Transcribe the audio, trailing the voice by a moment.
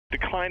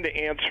Decline to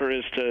answer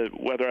as to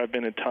whether I've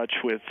been in touch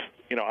with,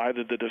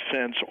 either the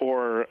defense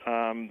or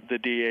the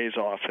DA's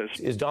office.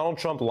 Is Donald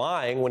Trump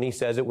lying when he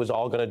says it was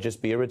all going to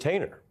just be a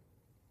retainer?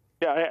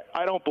 Yeah,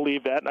 I don't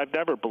believe that, and I've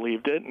never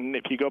believed it. And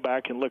if you go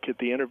back and look at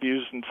the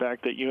interviews, in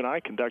fact, that you and I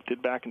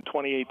conducted back in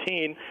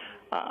 2018,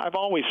 I've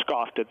always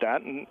scoffed at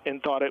that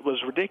and thought it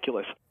was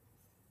ridiculous.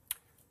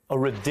 A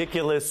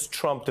ridiculous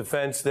Trump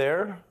defense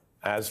there,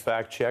 as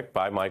fact-checked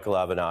by Michael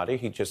Avenatti.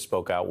 He just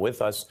spoke out with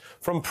us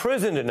from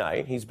prison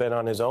tonight. He's been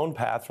on his own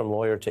path from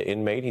lawyer to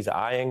inmate. He's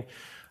eyeing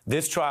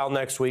this trial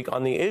next week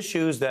on the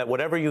issues that,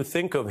 whatever you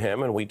think of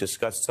him, and we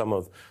discussed some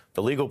of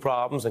the legal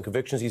problems and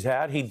convictions he's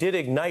had, he did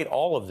ignite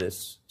all of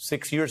this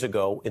 6 years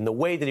ago in the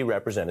way that he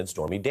represented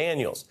Stormy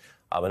Daniels.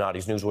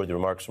 Avenatti's newsworthy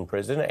remarks from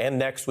prison and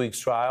next week's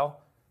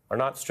trial are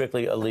not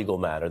strictly a legal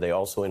matter. They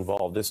also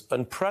involve this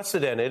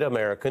unprecedented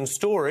American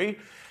story,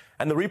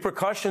 and the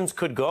repercussions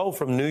could go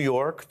from New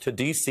York to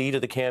D.C. to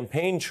the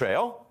campaign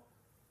trail.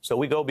 So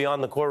we go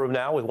beyond the courtroom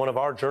now with one of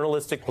our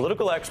journalistic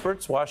political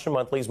experts, Washington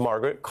Monthly's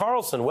Margaret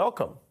Carlson.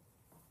 Welcome.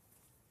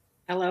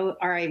 Hello,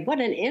 Ari. What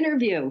an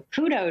interview.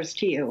 Kudos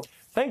to you.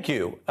 Thank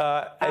you.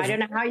 I don't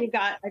know how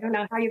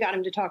you got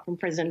him to talk from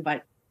prison,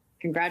 but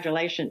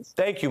congratulations.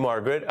 Thank you,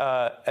 Margaret.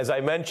 As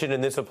I mentioned,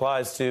 and this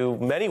applies to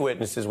many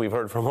witnesses we've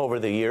heard from over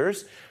the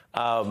years,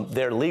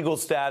 their legal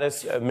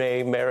status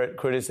may merit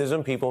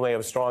criticism. People may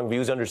have strong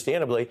views,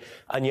 understandably,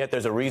 and yet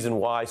there's a reason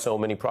why so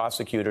many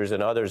prosecutors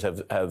and others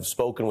have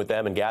spoken with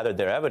them and gathered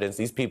their evidence.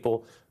 These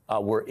people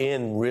were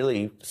in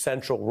really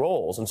central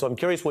roles. And so I'm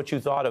curious what you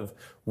thought of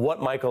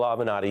what Michael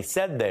Avenatti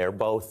said there,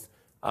 both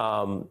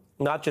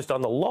not just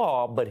on the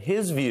law, but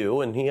his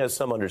view, and he has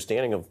some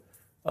understanding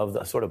of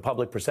the sort of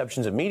public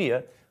perceptions of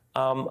media,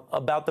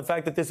 about the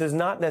fact that this is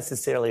not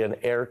necessarily an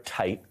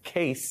airtight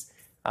case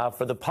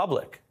for the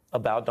public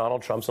about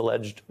Donald Trump's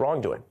alleged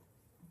wrongdoing.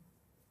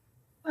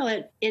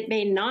 Well, it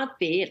may not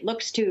be. It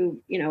looks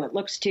to,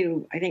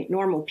 I think,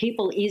 normal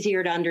people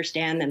easier to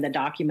understand than the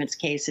documents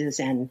cases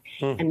and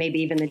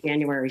maybe even the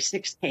January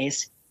 6th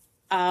case,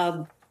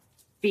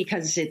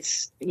 because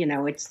it's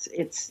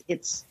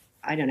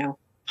I don't know,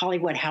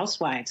 Hollywood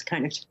Housewives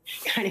kind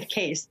of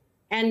case.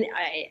 And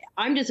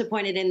I'm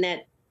disappointed in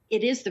that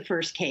it is the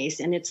first case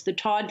and it's the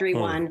tawdry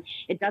one.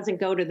 It doesn't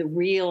go to the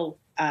real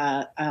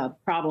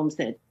problems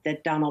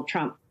that Donald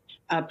Trump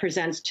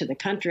presents to the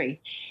country.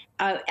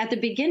 At the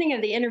beginning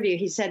of the interview,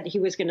 he said he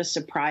was going to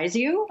surprise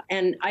you,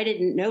 and I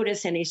didn't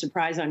notice any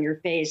surprise on your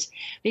face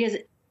because,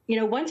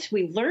 once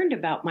we learned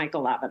about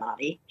Michael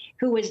Avenatti,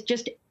 who was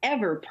just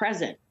ever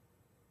present,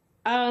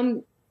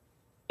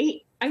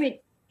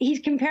 he's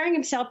comparing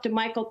himself to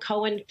Michael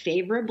Cohen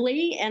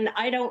favorably, and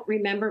I don't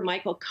remember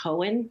Michael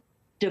Cohen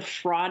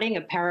defrauding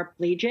a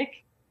paraplegic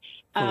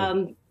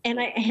and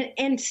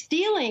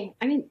stealing.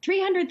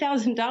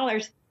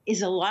 $300,000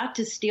 is a lot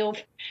to steal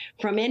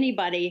from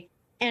anybody.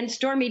 And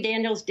Stormy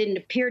Daniels didn't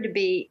appear to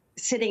be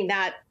sitting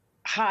that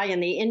high in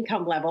the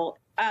income level.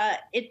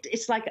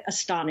 It's like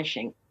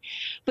astonishing.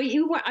 But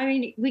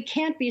we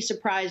can't be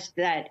surprised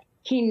that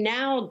he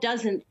now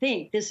doesn't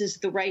think this is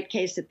the right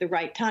case at the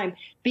right time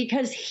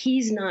because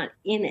he's not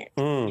in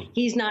it.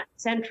 He's not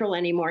central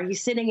anymore.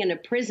 He's sitting in a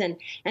prison.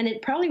 And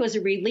it probably was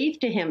a relief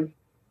to him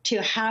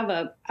to have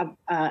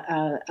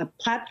a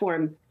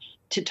platform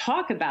to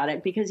talk about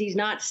it because he's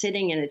not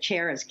sitting in a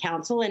chair as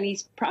counsel, and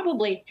he's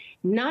probably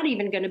not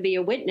even going to be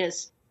a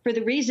witness for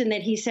the reason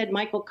that he said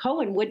Michael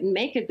Cohen wouldn't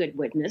make a good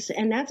witness,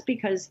 and that's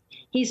because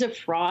he's a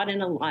fraud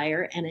and a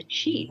liar and a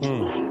cheat.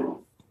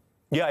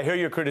 Yeah, I hear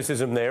your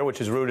criticism there, which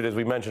is rooted, as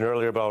we mentioned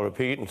earlier, but I'll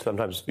repeat, and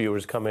sometimes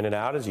viewers come in and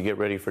out as you get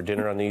ready for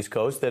dinner on the East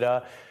Coast,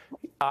 that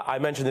I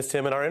mentioned this to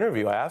him in our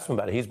interview. I asked him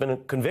about it. He's been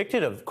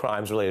convicted of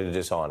crimes related to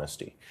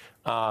dishonesty.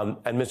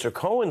 And Mr.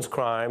 Cohen's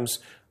crimes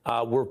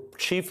were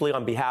chiefly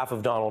on behalf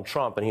of Donald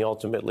Trump, and he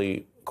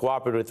ultimately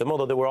cooperated with them,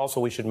 although there were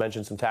also, we should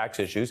mention, some tax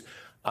issues.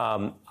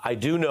 I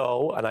do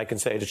know, and I can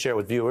say to share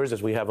with viewers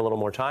as we have a little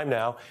more time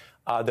now,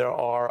 there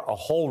are a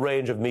whole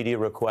range of media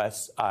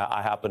requests,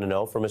 I happen to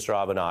know, for Mr.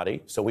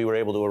 Avenatti. So we were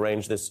able to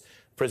arrange this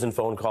prison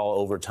phone call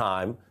over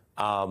time.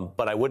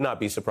 But I would not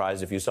be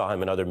surprised if you saw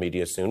him in other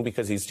media soon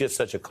because he's just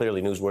such a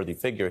clearly newsworthy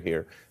figure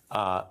here.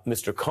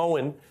 Mr.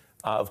 Cohen,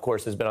 of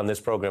course, has been on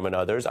this program and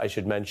others. I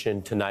should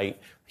mention tonight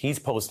he's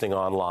posting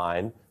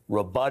online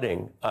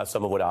rebutting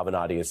some of what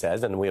Avenatti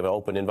says, and we have an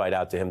open invite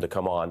out to him to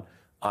come on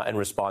and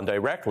respond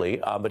directly.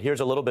 But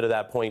here's a little bit of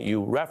that point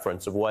you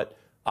referenced of what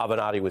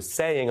Avenatti was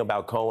saying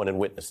about Cohen and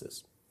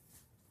witnesses.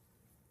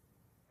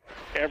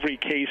 Every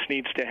case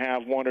needs to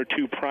have one or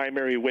two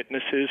primary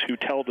witnesses who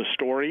tell the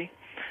story.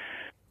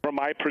 From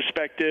my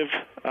perspective,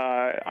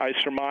 I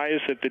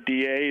surmise that the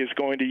DA is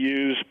going to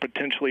use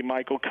potentially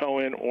Michael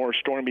Cohen or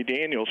Stormy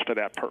Daniels for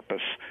that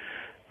purpose.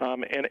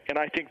 And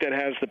I think that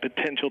has the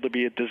potential to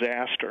be a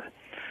disaster.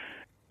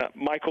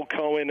 Michael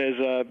Cohen is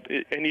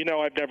and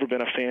I've never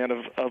been a fan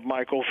of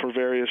Michael for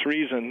various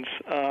reasons.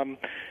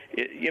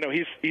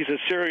 He's a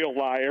serial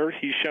liar.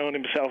 He's shown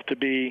himself to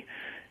be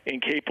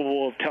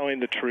incapable of telling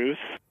the truth.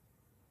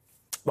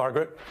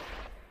 Margaret?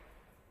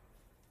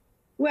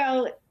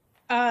 Well,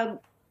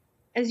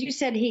 as you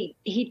said, he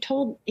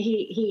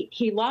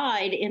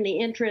lied in the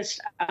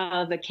interest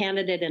of a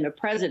candidate and a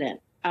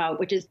president,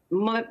 which is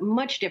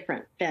much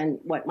different than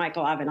what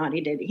Michael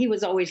Avenatti did. He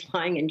was always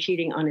lying and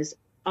cheating on his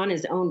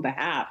own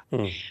behalf.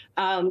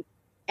 And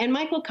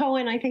Michael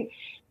Cohen, I think,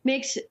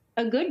 makes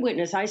a good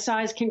witness. I saw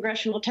his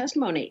congressional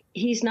testimony.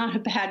 He's not a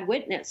bad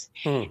witness,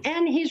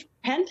 and he's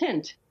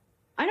repentant.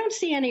 I don't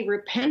see any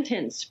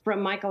repentance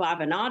from Michael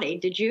Avenatti.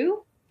 Did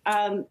you?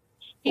 Well,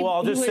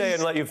 I'll just say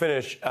and let you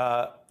finish.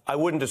 I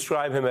wouldn't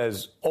describe him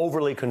as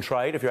overly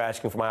contrite, if you're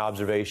asking for my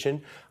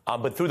observation.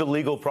 But through the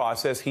legal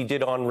process, he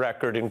did on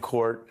record in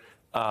court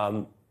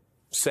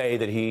say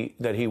that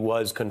he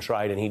was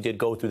contrite, and he did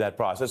go through that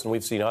process. And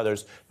we've seen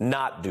others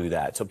not do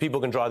that. So people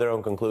can draw their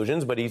own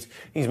conclusions, but he's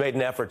made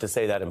an effort to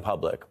say that in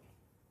public.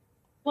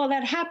 Well,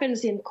 that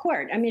happens in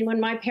court. I mean, when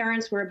my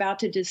parents were about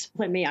to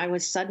discipline me, I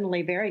was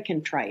suddenly very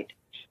contrite.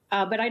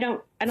 But I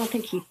don't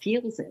think he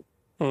feels it.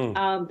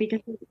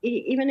 Because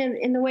even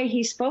in the way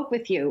he spoke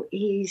with you,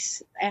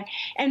 here's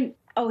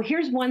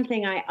one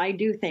thing I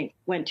do think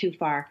went too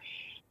far.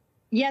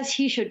 Yes,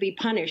 he should be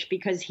punished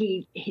because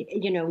he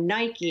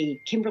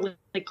Nike,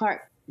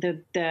 Kimberly-Clark,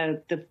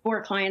 the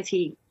four clients,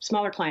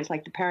 smaller clients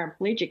like the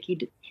paraplegic,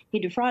 he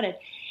defrauded.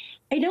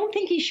 I don't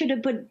think he should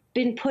have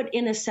been put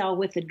in a cell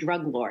with a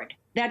drug lord.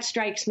 That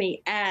strikes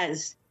me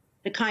as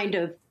the kind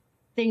of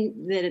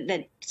thing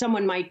that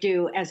someone might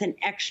do as an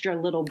extra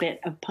little bit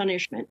of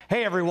punishment.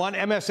 Hey everyone,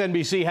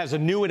 MSNBC has a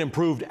new and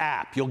improved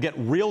app. You'll get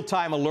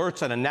real-time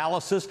alerts and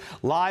analysis,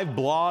 live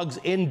blogs,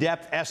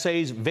 in-depth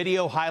essays,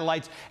 video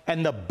highlights,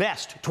 and the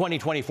best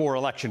 2024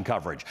 election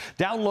coverage.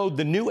 Download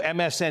the new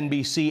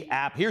MSNBC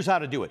app. Here's how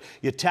to do it.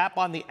 You tap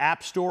on the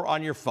App Store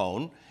on your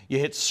phone. You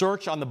hit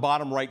search on the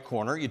bottom right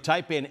corner. You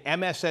type in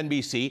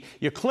MSNBC.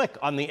 You click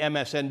on the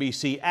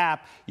MSNBC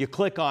app. You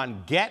click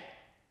on Get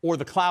or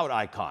the cloud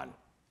icon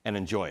and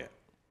enjoy it.